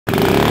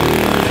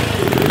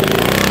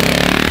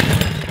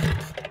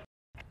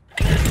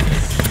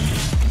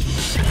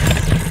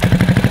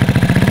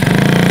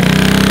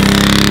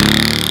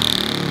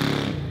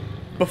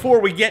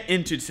Before we get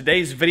into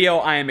today's video,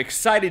 I am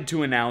excited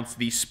to announce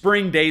the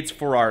spring dates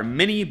for our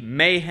mini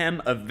mayhem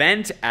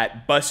event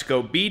at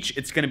Busco Beach.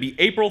 It's going to be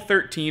April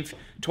 13th,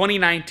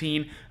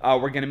 2019.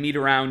 We're going to meet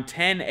around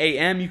 10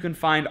 a.m. You can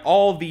find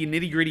all the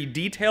nitty-gritty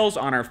details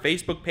on our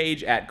Facebook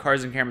page at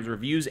Cars and Cameras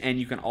Reviews, and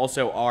you can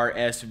also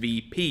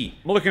RSVP.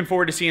 I'm looking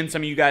forward to seeing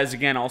some of you guys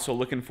again. Also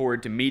looking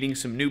forward to meeting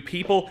some new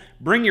people.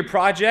 Bring your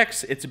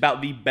projects. It's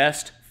about the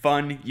best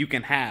fun you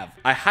can have.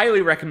 I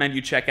highly recommend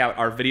you check out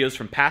our videos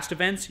from past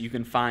events. You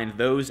can find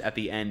those at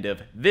the end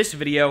of this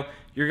video.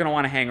 You're going to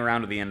want to hang around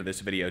to the end of this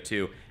video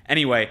too.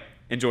 Anyway,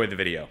 enjoy the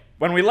video.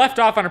 When we left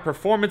off on a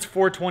Performance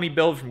 420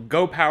 build from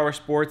Go Power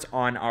Sports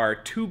on our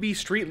to-be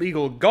street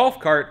legal golf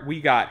cart,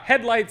 we got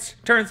headlights,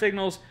 turn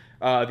signals,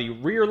 the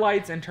rear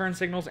lights and turn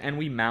signals, and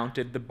we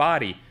mounted the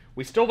body.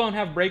 We still don't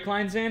have brake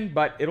lines in,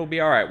 but it'll be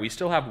all right. We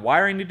still have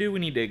wiring to do. We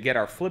need to get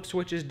our flip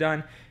switches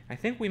done. I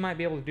think we might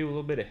be able to do a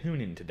little bit of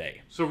hooning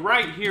today. So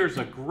right here is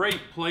a great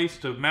place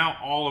to mount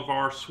all of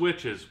our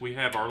switches. We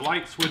have our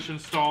light switch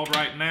installed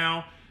right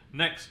now.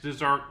 Next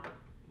is our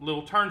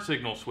little turn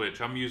signal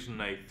switch. I'm using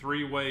a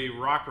 3-way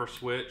rocker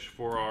switch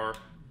for our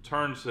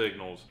turn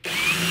signals.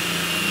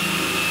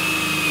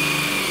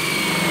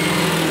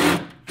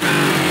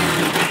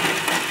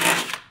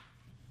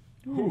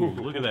 Ooh,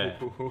 look at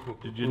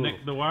that. Did you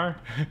nick the wire?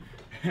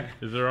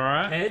 Is it all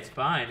right? It's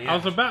fine, yeah. I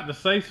was about to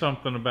say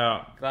something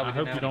about, I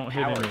hope you don't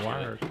hit any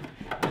wires.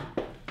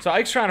 So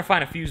Ike's trying to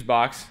find a fuse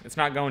box. It's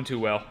not going too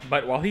well.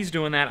 But while he's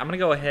doing that, I'm going to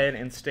go ahead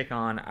and stick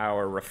on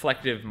our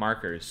reflective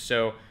markers.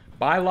 So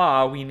by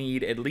law, we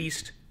need at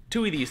least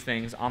 2 of these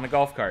things on the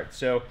golf cart.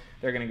 So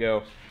they're going to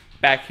go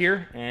back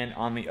here and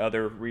on the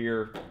other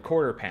rear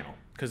quarter panel.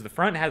 Because the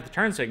front has the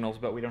turn signals,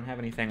 but we don't have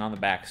anything on the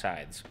back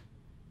sides.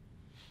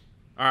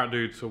 All right,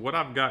 dude, so what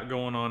I've got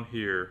going on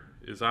here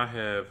is I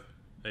have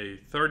a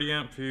 30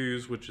 amp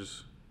fuse, which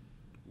is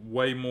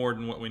way more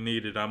than what we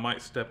needed. I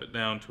might step it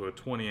down to a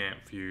 20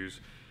 amp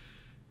fuse.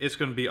 It's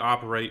going to be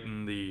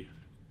operating the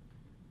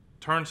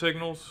turn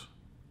signals,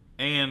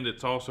 and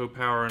it's also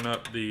powering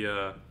up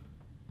the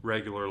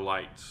regular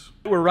lights.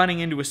 We're running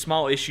into a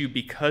small issue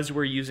because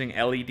we're using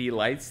LED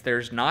lights.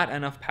 There's not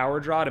enough power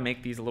draw to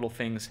make these little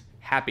things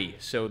happy,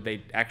 so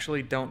they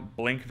actually don't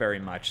blink very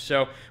much.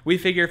 So we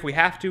figure if we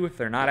have to, if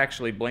they're not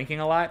actually blinking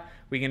a lot,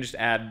 we can just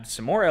add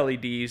some more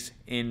LEDs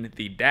in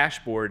the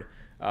dashboard,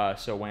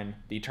 so when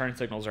the turn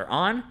signals are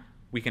on,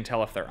 we can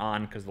tell if they're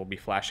on because they'll be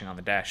flashing on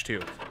the dash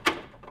too.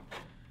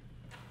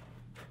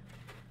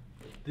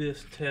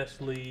 This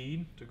test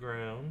lead to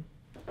ground.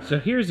 So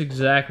here's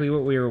exactly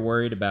what we were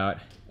worried about.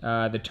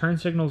 The turn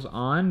signal's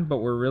on, but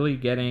we're really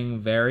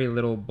getting very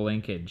little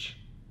blinkage.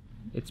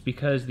 It's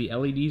because the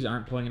LEDs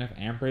aren't pulling enough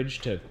amperage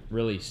to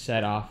really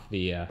set off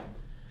the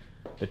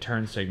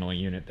turn signal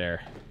unit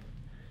there.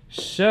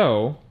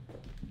 So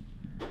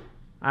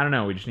I don't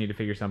know, we just need to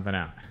figure something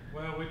out.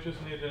 Well, we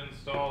just need to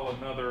install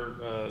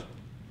another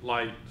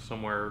light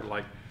somewhere.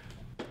 Like,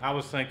 I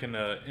was thinking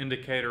an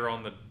indicator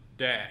on the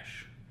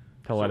dash.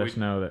 To let us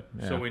know that.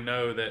 Yeah. So we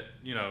know that,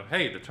 you know,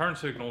 hey, the turn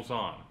signal's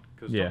on.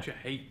 Because don't you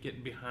hate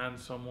getting behind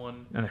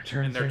someone and their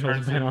turn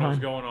signal's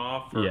going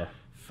off for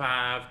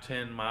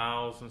 5-10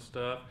 miles and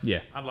stuff?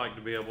 Yeah. I'd like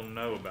to be able to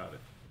know about it.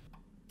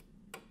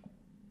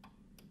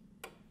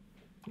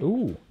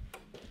 Ooh.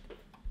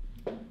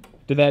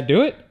 Did that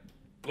do it?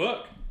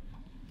 Look.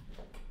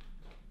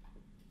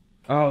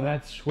 Oh,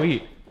 that's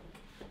sweet.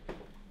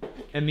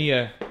 And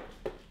the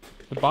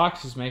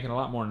box is making a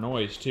lot more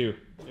noise too.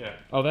 Yeah.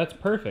 Oh, that's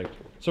perfect.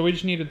 So we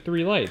just needed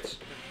 3 lights.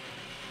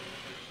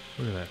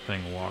 Look at that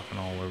thing walking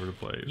all over the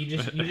place. You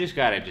just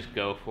gotta just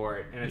go for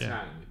it, and it's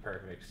not gonna be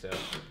perfect. So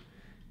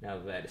now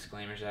that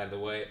disclaimer's out of the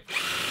way.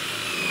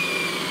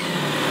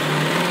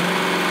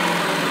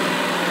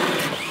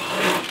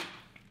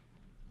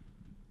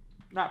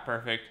 Not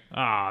perfect.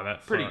 Ah,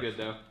 that's pretty good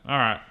though. All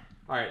right.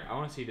 All right, I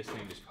want to see this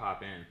thing just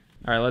pop in.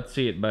 All right, let's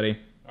see it, buddy.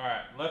 All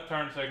right, left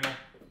turn signal.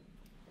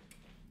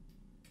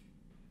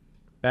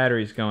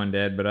 Battery's going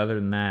dead, but other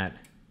than that.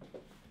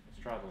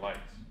 Let's try the lights.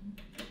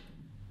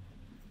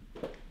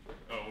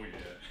 Oh, yeah.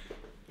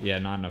 Yeah,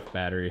 not enough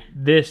battery.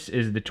 This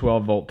is the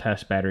 12-volt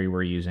test battery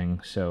we're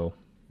using, so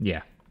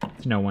yeah.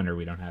 It's no wonder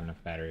we don't have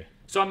enough battery.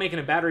 So I'm making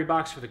a battery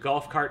box for the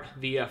golf cart.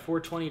 The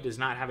 420 does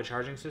not have a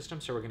charging system,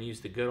 so we're going to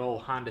use the good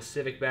old Honda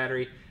Civic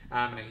battery.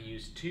 I'm going to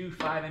use 2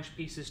 5-inch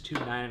pieces, 2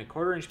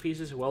 9¼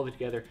 pieces, welded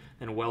together,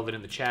 then welded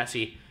in the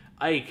chassis.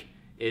 Ike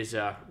is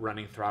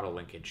running throttle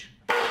linkage.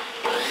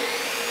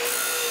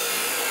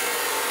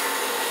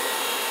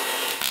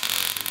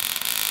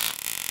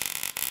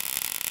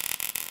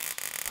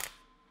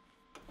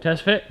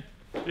 Test fit?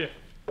 Yeah.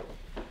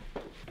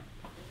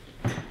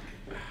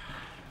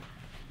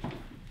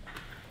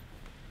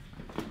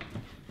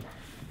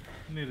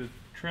 Need to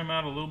trim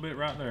out a little bit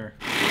right there.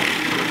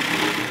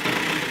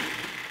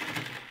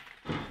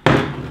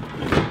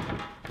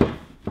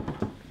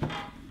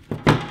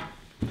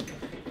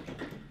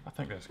 I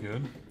think that's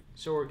good.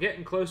 So we're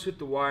getting close with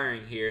the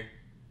wiring here.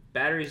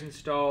 Batteries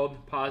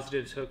installed,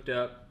 positives hooked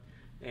up,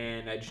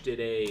 and I just did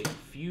a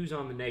fuse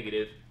on the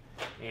negative.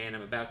 and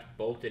I'm about to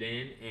bolt it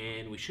in,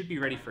 and we should be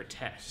ready for a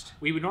test.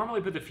 We would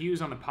normally put the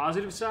fuse on the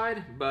positive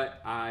side,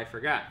 but I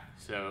forgot,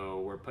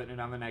 so we're putting it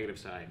on the negative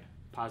side.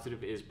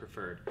 Positive is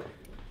preferred.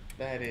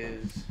 That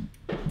is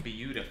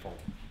beautiful.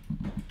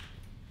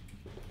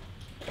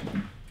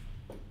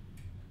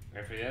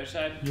 Ready for the other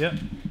side? Yep.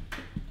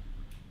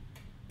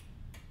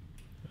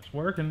 It's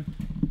working.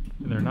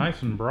 And they're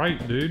nice and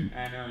bright, dude.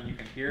 I know, and you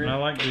can hear it. And I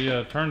like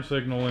the turn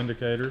signal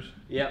indicators.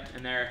 Yep,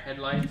 and there are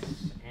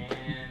headlights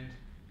and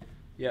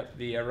yep,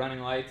 the running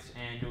lights.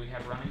 And do we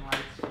have running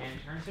lights and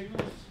turn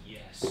signals?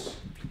 Yes.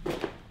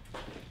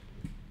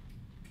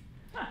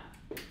 Huh.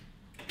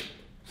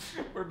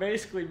 We're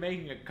basically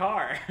making a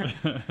car.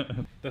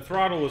 The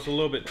throttle was a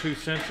little bit too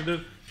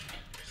sensitive,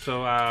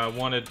 so I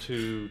wanted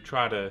to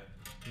try to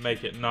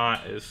make it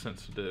not as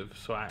sensitive.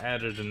 So I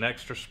added an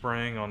extra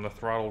spring on the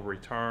throttle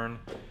return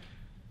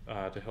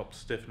to help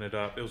stiffen it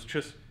up. It was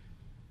just,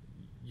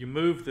 you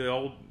move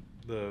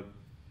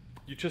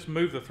you just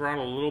move the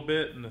throttle a little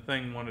bit and the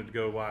thing wanted to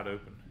go wide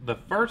open. The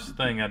first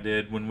thing I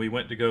did when we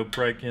went to go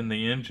break in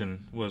the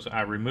engine was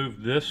I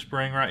removed this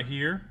spring right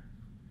here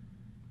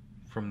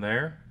from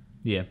there.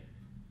 Yeah.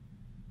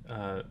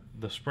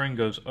 The spring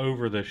goes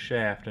over the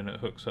shaft and it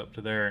hooks up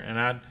to there,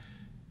 and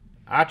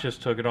I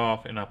just took it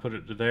off and I put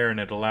it to there, and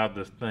it allowed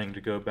this thing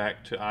to go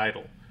back to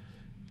idle.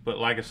 But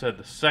like I said,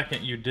 the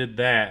second you did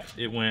that,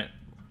 it went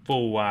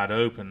full wide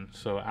open.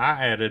 So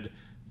I added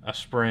a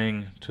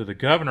spring to the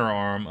governor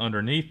arm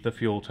underneath the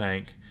fuel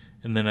tank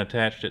and then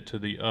attached it to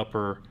the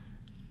upper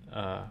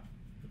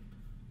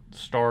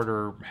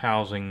starter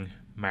housing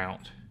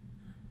mount.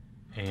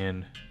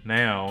 And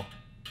now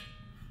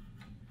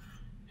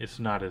it's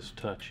not as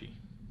touchy.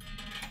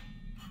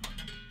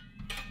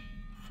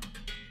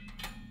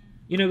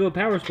 You know, Go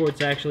Power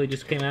Sports actually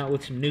just came out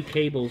with some new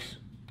cables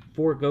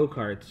for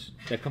go-karts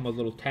that come with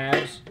little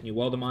tabs, and you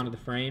weld them onto the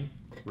frame.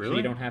 Really? So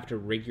you don't have to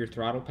rig your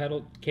throttle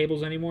pedal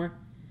cables anymore.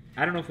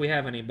 I don't know if we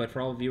have any, but for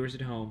all the viewers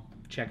at home,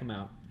 check them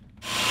out.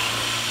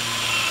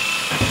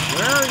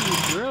 Where are you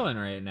drilling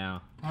right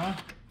now? Huh?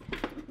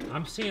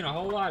 I'm seeing a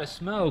whole lot of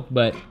smoke,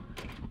 but...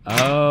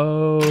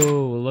 Oh,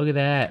 look at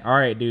that. All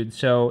right, dude,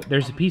 so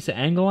there's a piece of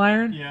angle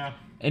iron, Yeah.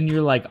 and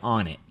you're, like,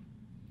 on it.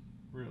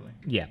 Really?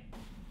 Yeah.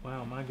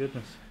 Wow, my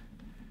goodness.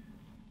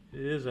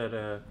 It is at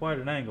quite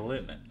an angle,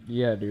 isn't it?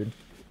 Yeah, dude.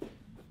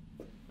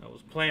 I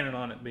was planning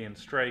on it being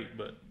straight,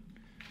 but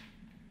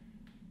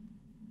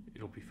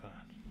it'll be fine.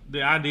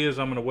 The idea is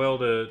I'm going to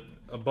weld a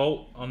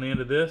bolt on the end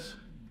of this.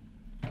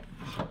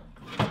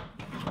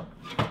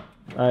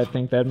 I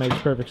think that makes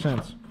perfect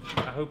sense.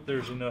 I hope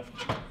there's enough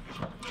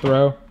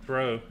Throw?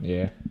 throw.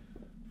 Yeah.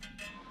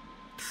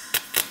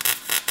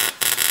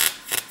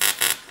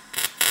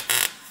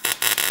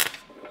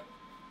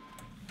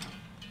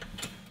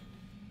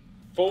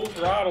 Full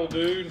throttle,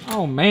 dude.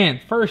 Oh man,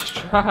 first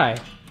try.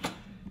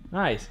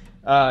 Nice.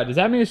 Does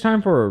that mean it's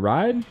time for a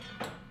ride?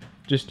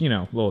 Just, you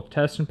know, little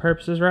testing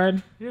purposes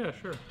ride? Yeah,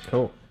 sure.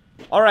 Cool.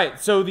 All right,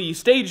 so the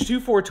Stage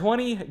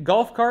 2420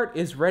 golf cart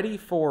is ready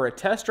for a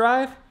test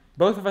drive.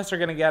 Both of us are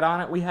gonna get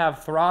on it. We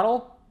have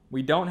throttle,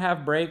 we don't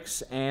have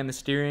brakes, and the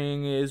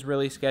steering is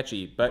really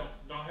sketchy, but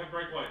Don't have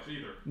brake lights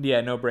either.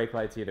 yeah, no brake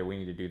lights either. We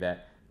need to do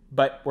that.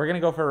 But we're gonna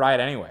go for a ride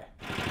anyway.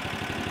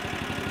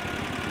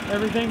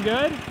 Everything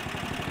good?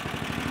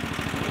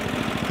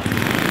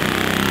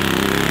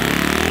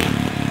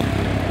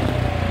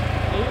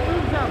 It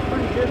moves out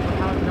pretty good for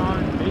how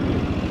darn big it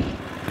is.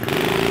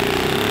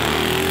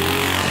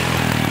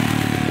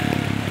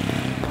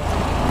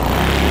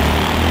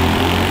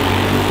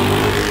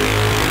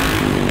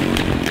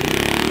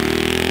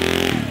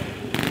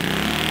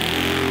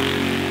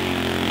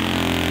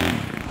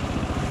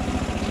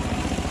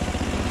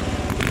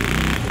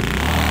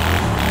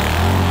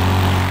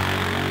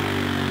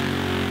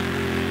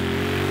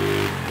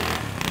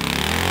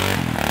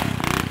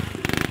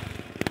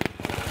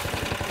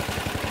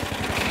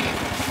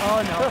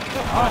 Oh no.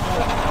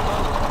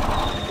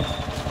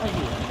 Thank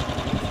you.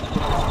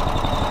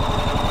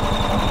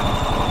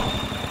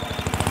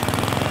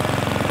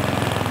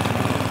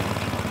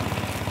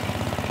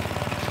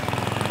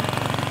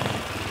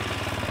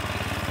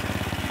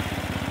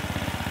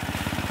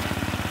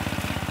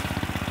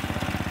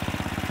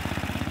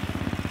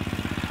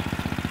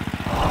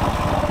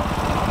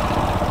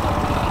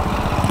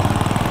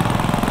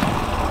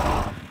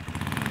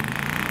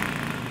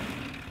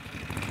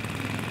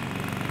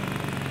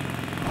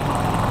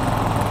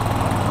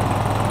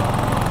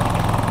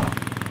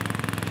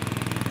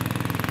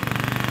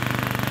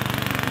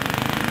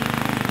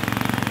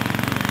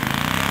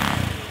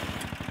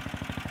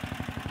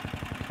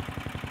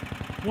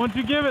 Once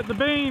you give it the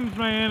beans,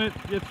 man, it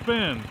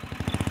spins.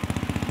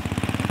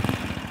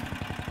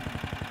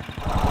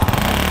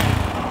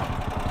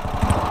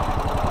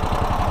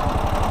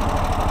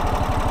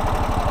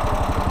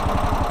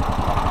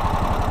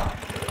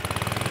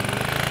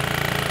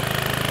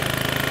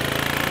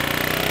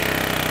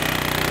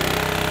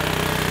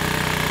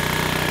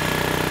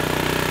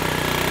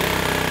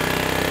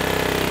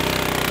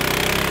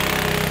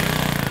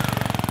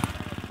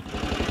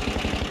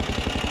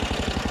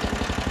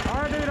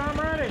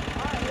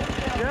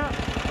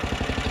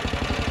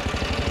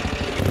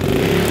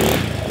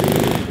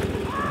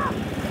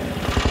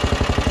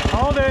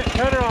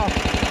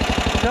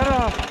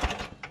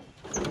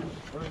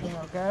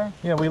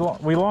 Yeah,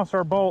 we lost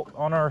our bolt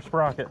on our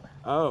sprocket.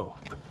 Oh.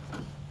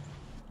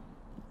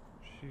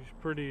 She's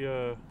pretty,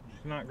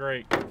 she's not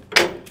great.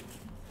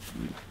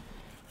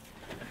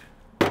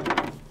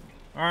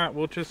 Alright,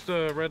 we'll just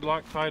red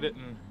Loctite it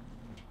and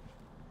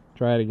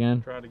Try it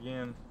again. try it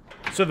again.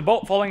 So the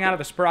bolt falling out of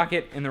the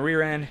sprocket in the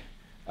rear end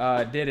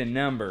did a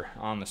number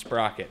on the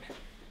sprocket.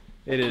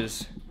 It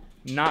is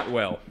not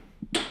well.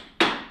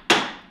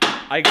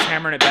 Ike's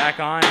hammering it back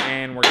on,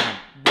 and we're gonna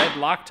red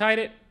Loctite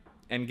it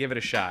and give it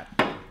a shot.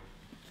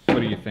 What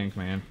do you think,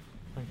 man?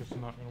 I think it's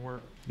not gonna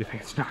work. You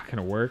think it's not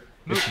gonna work?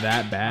 Nope. It's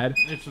that bad?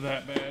 It's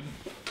that bad.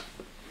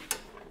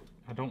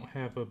 I don't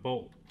have a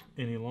bolt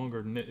any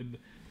longer.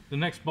 The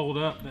next bolt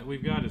up that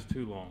we've got is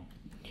too long.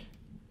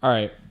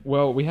 Alright,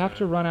 well, we have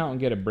to run out and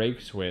get a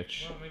brake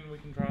switch, Well, I mean, we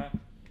can try it.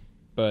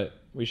 but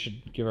we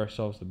should give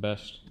ourselves the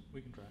best.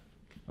 We can try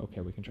it.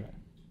 Okay, we can try it.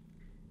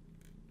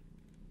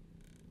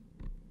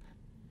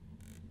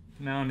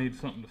 Now I need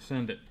something to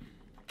send it.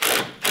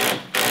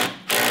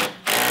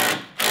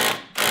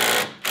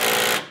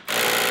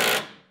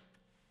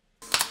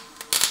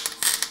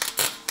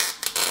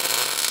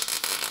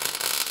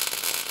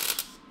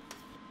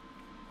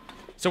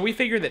 So we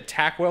figured that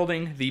tack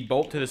welding the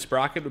bolt to the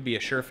sprocket would be a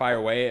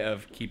surefire way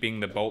of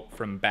keeping the bolt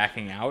from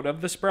backing out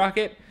of the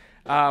sprocket.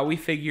 We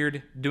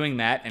figured doing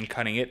that and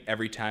cutting it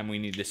every time we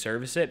need to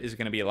service it is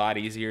going to be a lot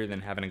easier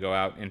than having to go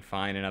out and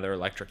find another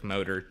electric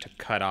motor to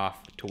cut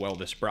off to weld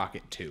the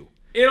sprocket to.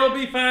 It'll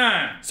be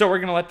fine. So we're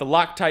gonna let the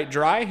Loctite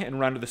dry and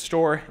run to the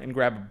store and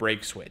grab a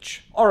brake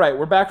switch. All right,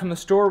 we're back from the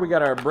store. We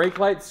got our brake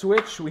light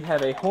switch. We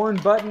have a horn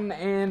button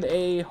and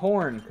a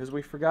horn because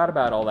we forgot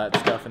about all that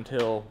stuff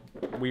until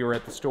we were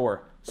at the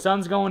store.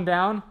 Sun's going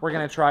down. We're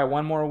gonna try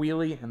one more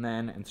wheelie and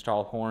then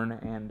install horn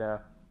and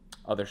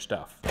other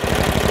stuff.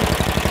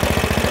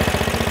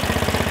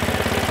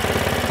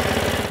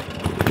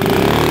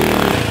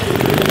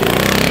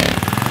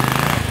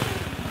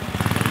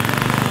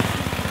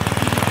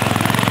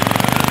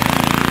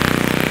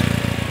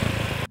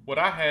 What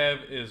I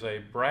have is a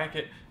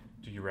bracket.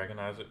 Do you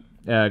recognize it?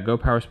 Go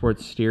Power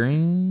Sports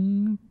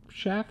steering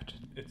shaft?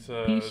 It's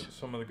Piece?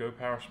 some of the Go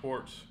Power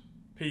Sports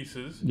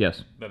pieces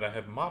Yes. that I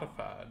have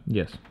modified.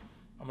 Yes.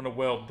 I'm going to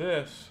weld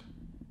this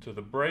to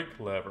the brake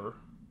lever,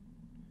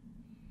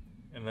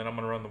 and then I'm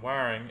going to run the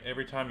wiring.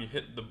 Every time you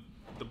hit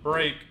the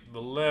brake,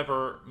 the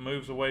lever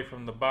moves away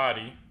from the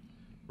body,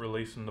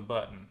 releasing the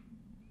button,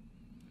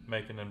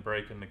 making and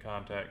breaking the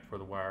contact for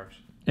the wires.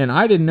 And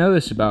I didn't know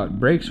this about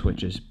brake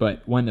switches,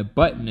 but when the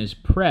button is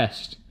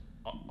pressed...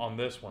 On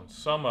this one,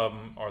 some of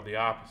them are the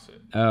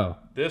opposite. Oh.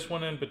 This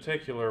one in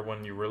particular,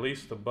 when you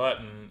release the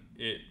button,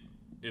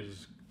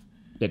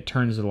 it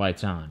turns the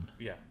lights on.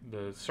 Yeah,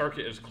 the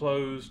circuit is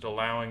closed,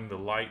 allowing the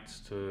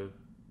lights to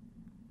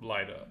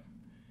light up.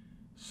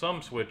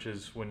 Some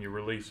switches, when you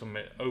release them,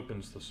 it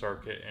opens the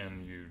circuit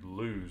and you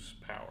lose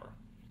power.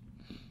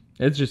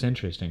 It's just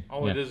interesting.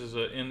 All it is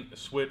a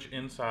switch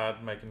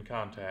inside making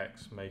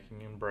contacts,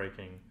 making and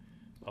breaking,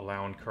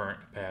 allowing current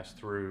to pass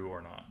through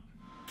or not.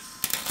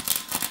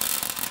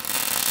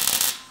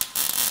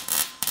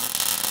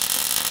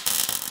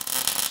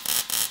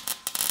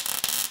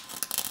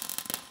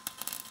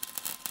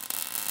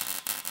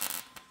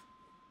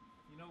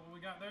 You know what we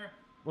got there?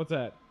 What's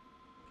that?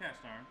 Cast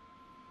iron.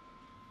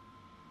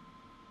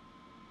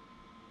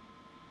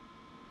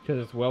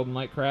 Because it's welding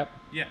like crap?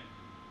 Yeah.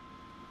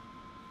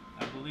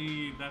 I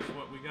believe that's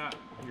what we got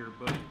here,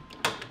 buddy.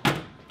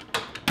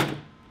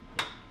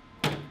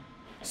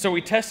 So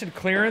we tested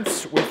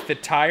clearance with the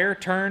tire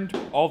turned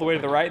all the way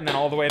to the right and then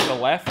all the way to the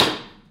left,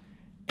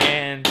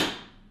 and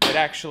it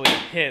actually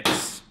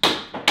hits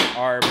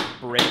our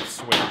brake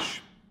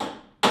switch.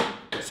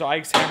 So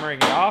Ike's hammering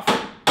it off.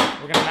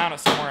 We're gonna mount it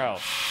somewhere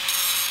else.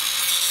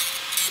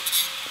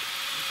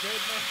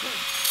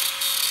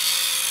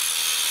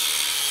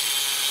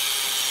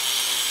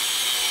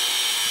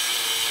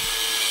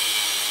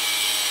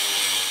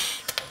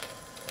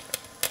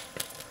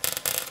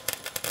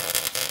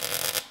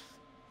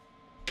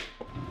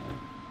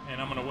 And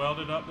I'm going to weld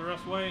it up the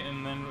rest of the way,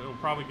 and then it'll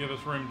probably give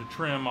us room to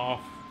trim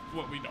off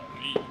what we don't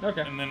need.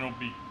 Okay. And then it'll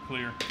be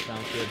clear.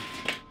 Sounds good.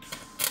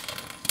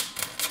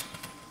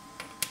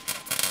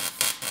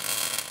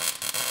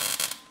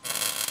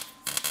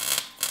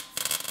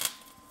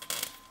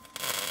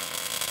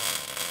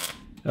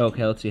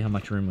 Okay, let's see how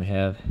much room we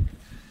have.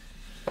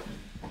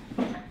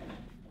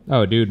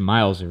 Oh, dude,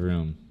 miles of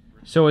room.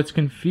 So it's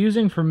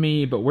confusing for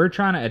me, but we're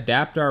trying to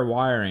adapt our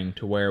wiring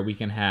to where we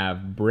can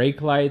have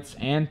brake lights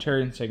and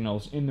turn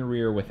signals in the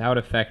rear without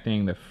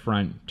affecting the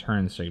front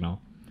turn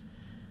signal.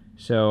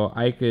 So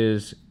Ike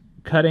is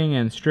cutting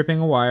and stripping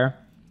a wire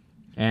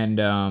and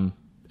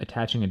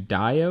attaching a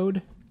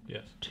diode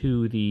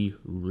to the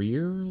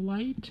rear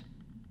light.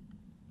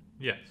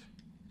 Yes.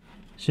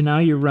 So now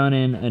you're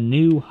running a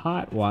new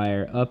hot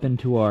wire up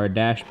into our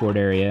dashboard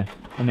area,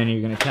 and then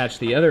you're going to attach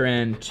the other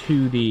end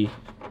to the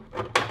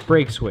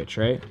brake switch,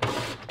 right?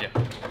 Yeah.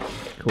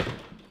 Cool.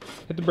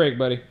 Hit the brake,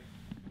 buddy.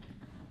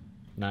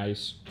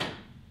 Nice.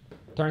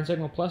 Turn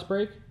signal plus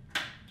brake?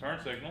 Turn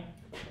signal.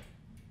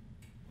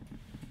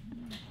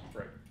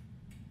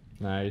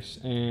 Nice.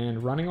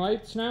 And running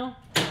lights now?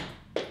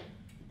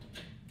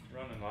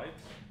 Running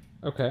lights.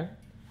 Okay.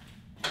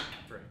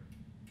 Great.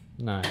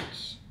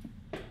 Nice.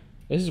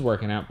 This is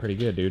working out pretty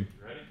good, dude.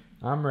 Ready?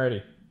 I'm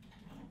ready.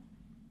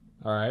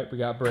 All right, we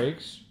got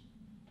brakes.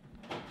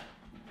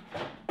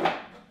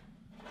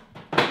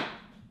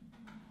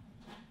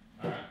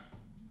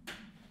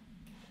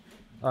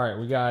 All right,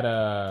 we got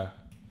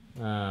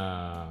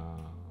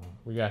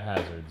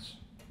hazards.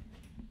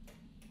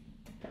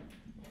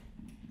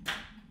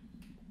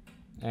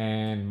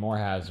 And more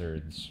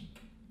hazards.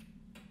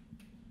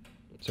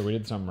 So we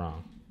did something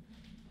wrong.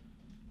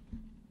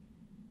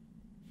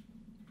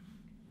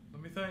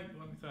 Let me think.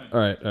 All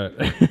right.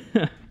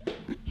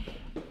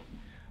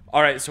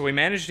 All right, so we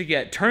managed to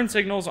get turn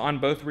signals on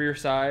both rear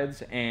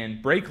sides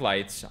and brake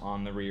lights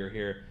on the rear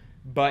here.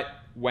 But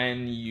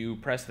when you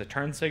press the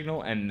turn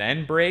signal and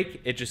then brake,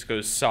 it just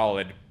goes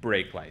solid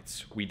brake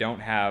lights. We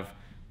don't have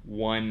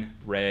one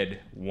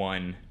red,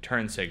 one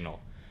turn signal.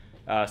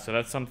 So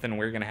that's something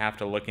we're going to have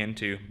to look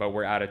into, but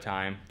we're out of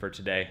time for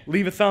today.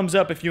 Leave a thumbs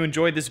up if you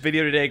enjoyed this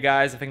video today,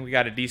 guys. I think we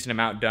got a decent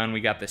amount done. We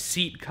got the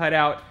seat cut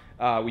out,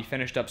 we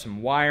finished up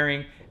some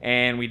wiring,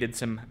 and we did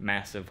some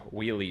massive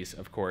wheelies,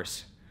 of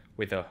course,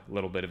 with a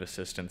little bit of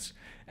assistance.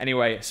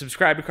 Anyway,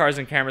 subscribe to Cars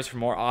and Cameras for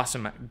more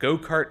awesome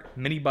go-kart,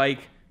 mini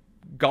bike,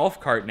 golf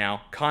cart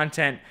now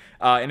content.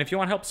 And if you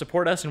want to help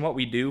support us in what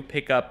we do,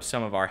 pick up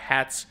some of our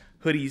hats,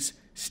 hoodies,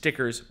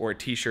 stickers, or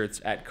t-shirts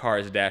at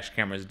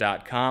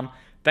cars-cameras.com.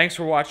 Thanks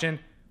for watching.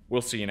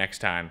 We'll see you next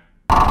time.